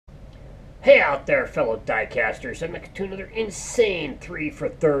Hey out there, fellow diecasters. I'm back to another insane 3 for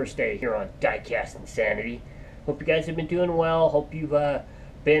Thursday here on Diecast Insanity. Hope you guys have been doing well. Hope you've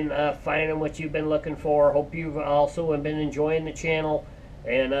been finding what you've been looking for. Hope you've also been enjoying the channel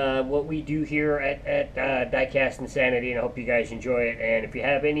and what we do here at Diecast Insanity. And I hope you guys enjoy it. And if you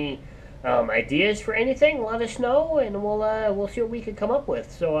have any ideas for anything, let us know, and we'll see what we can come up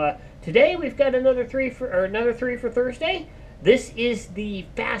with. So today we've got another 3 for Thursday. This is the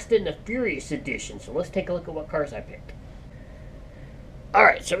Fast and the Furious edition, so let's take a look at what cars I picked.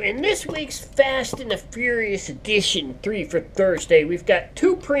 Alright, so in this week's Fast and the Furious edition 3 for Thursday, we've got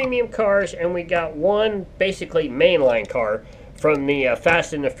 2 premium cars and we got one basically mainline car from the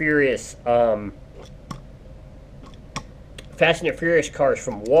Fast and the Furious cars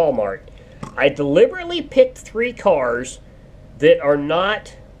from Walmart. I deliberately picked 3 cars that are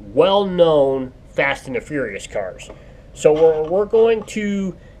not well-known Fast and the Furious cars. So we're going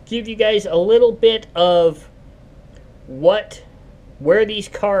to give you guys a little bit of where these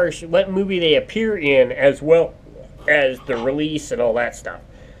cars, what movie they appear in, as well as the release and all that stuff.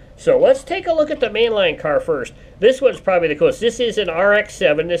 So let's take a look at the mainline car first. This one's probably the coolest. This is an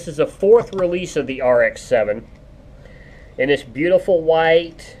RX-7. This is the 4th release of the RX-7. In this beautiful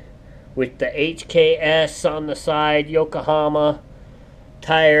white with the HKS on the side, Yokohama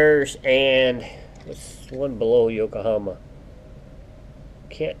tires, and one below Yokohama.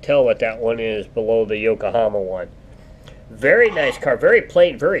 Can't tell what that one is below the Yokohama one. Very nice car, very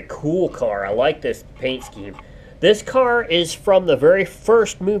plain, very cool car. I like this paint scheme. This car is from the very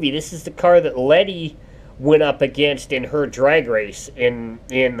first movie. This is the car that Letty went up against in her drag race in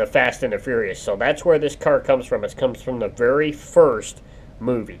the Fast and the Furious. So that's where this car comes from. It comes from the very first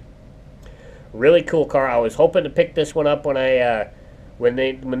movie. Really cool car. I was hoping to pick this one up when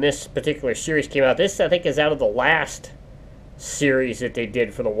this particular series came out. This, I think, is out of the last series that they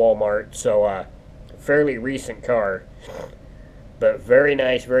did for the Walmart. So, fairly recent car. But very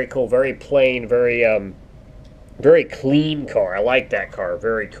nice, very cool, very plain, very clean car. I like that car.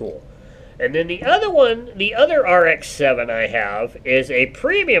 Very cool. And then the other one, the other RX-7 I have is a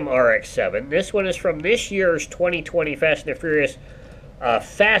premium RX-7. This one is from this year's 2020 Fast and the Furious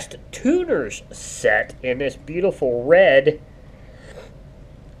Fast Tuners set in this beautiful red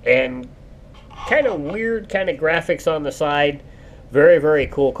and kind of weird kind of graphics on the side. Very, very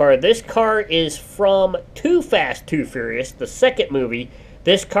cool car. This car is from Too Fast, Too Furious, the second movie.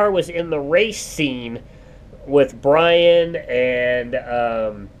 This car was in the race scene with Brian and,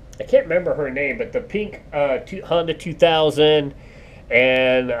 I can't remember her name, but the pink Honda 2000,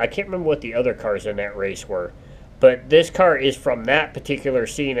 and I can't remember what the other cars in that race were. But this car is from that particular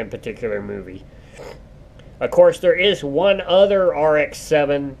scene and particular movie. Of course, there is one other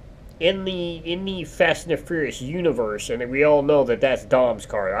RX-7 in the Fast and the Furious universe, and we all know that that's Dom's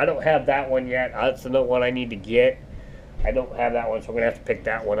car. I don't have that one yet. That's another one I need to get. I don't have that one, so I'm going to have to pick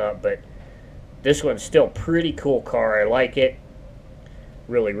that one up. But this one's still pretty cool car. I like it.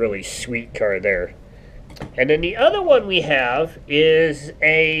 Really, really sweet car there. And then the other one we have is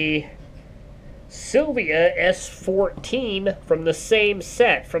a Silvia S14 from the same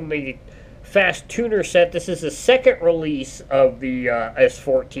set, from the Fast Tuner set. This is the second release of the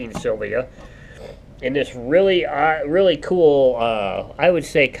S14 Silvia. In this really, really cool, I would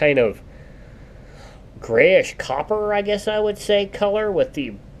say kind of grayish copper, I guess I would say, color with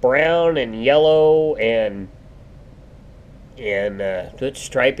the brown and yellow and good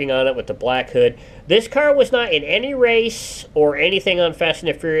striping on it with the black hood. This car was not in any race or anything on Fast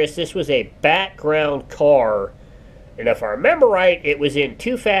and the Furious. This was a background car. And if I remember right, it was in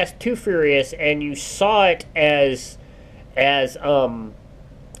Too Fast, Too Furious, and you saw it as I'm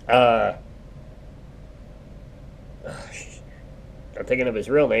thinking of his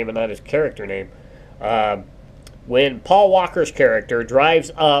real name and not his character name. When Paul Walker's character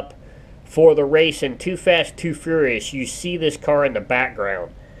drives up for the race in Too Fast, Too Furious, you see this car in the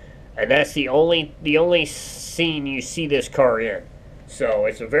background. And that's the only scene you see this car in. So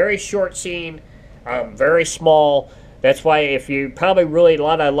it's a very short scene, very small. That's why if you probably really, a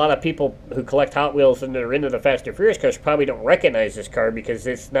lot of people who collect Hot Wheels and are into the Fast and Furious cars probably don't recognize this car because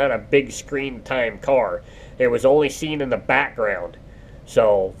it's not a big screen time car. It was only seen in the background.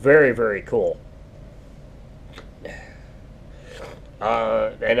 So very, very cool.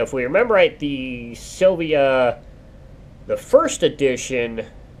 And if we remember right, the Silvia, the first edition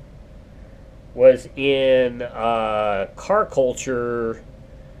was in Car Culture.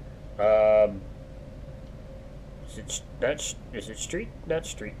 Is it Street? Not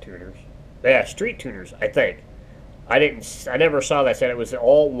Street Tuners. Yeah, Street Tuners, I think. I never saw that set. It was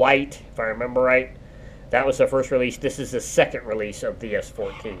all white, if I remember right. That was the first release. This is the second release of the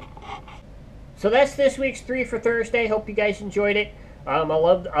S14. So that's this week's 3 for Thursday. Hope you guys enjoyed it. I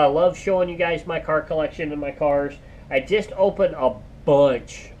love showing you guys my car collection and my cars. I just opened a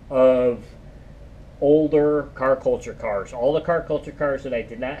bunch of older car culture cars. All the car culture cars that I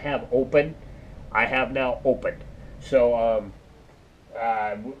did not have open, I have now opened. So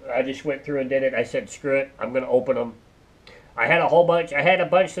I just went through and did it. I said, screw it, I'm going to open them. I had a whole bunch. I had a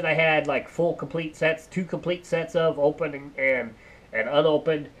bunch that I had like full complete sets, 2 complete sets of open and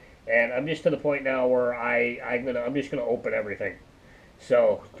unopened. And I'm just to the point now where I'm just gonna open everything.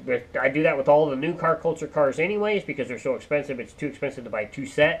 So I do that with all the new car culture cars anyways because they're so expensive. It's too expensive to buy 2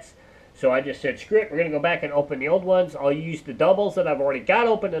 sets. So I just said, screw it, we're going to go back and open the old ones. I'll use the doubles that I've already got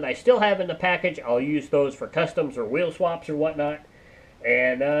open and I still have in the package. I'll use those for customs or wheel swaps or whatnot.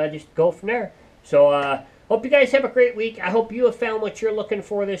 And just go from there. So hope you guys have a great week. I hope you have found what you're looking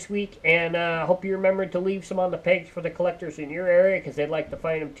for this week. And I hope you remembered to leave some on the pegs for the collectors in your area because they'd like to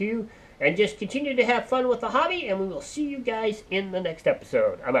find them too. And just continue to have fun with the hobby. And we will see you guys in the next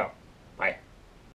episode. I'm out.